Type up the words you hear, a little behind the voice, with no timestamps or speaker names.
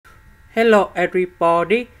Hello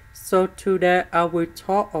everybody, so today I will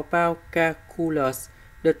talk about calculus.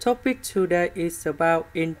 The topic today is about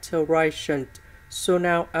integration. So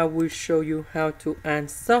now I will show you how to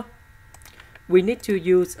answer. We need to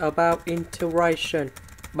use about integration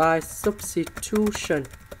by substitution.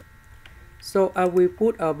 So I will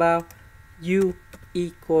put about u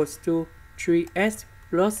equals to 3x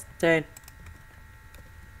plus 10.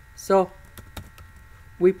 So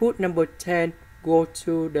we put number 10 go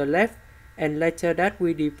to the left, and later that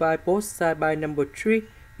we divide both sides by number 3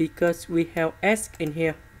 because we have s in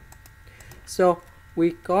here. So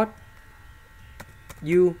we got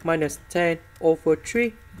u minus 10 over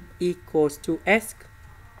 3 equals to s.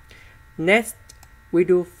 Next, we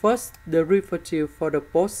do first derivative for the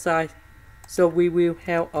both sides. So we will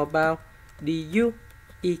have about du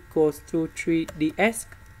equals to 3 ds.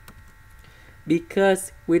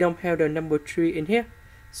 Because we don't have the number 3 in here,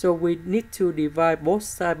 so we need to divide both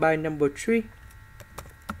sides by number 3.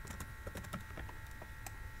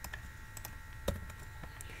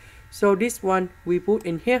 So this one we put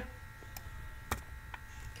in here.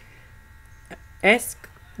 S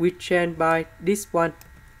we change by this one.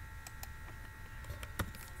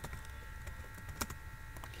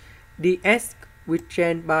 ds we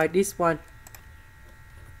change by this one.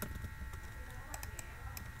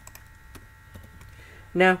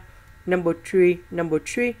 Now number 3,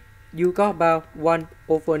 you got about 1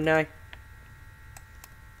 over 9.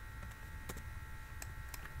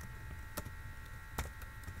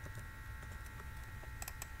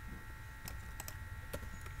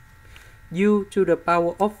 U to the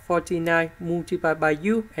power of 49 multiplied by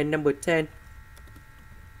u and number 10.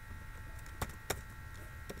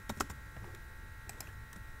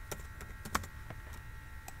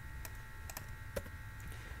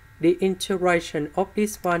 The integration of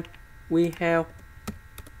this one, we have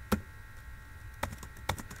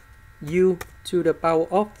u to the power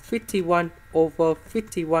of 51 over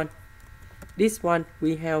 51. This one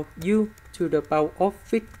we have u to the power of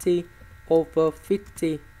 50 over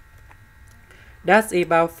 50. That's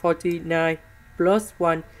about 49 plus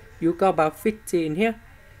 1. You got about 50 in here.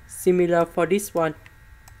 Similar for this one.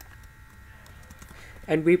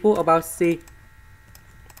 And we put about c.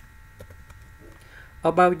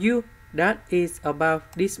 About u, that is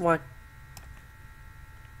about this one.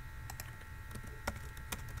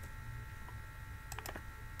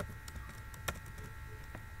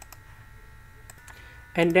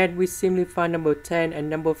 And then we simplify number 10 and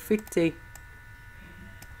number 50.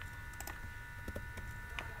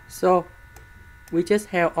 So we just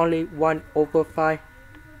have only 1 over 5.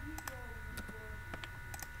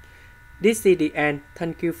 This is the end.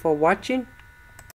 Thank you for watching.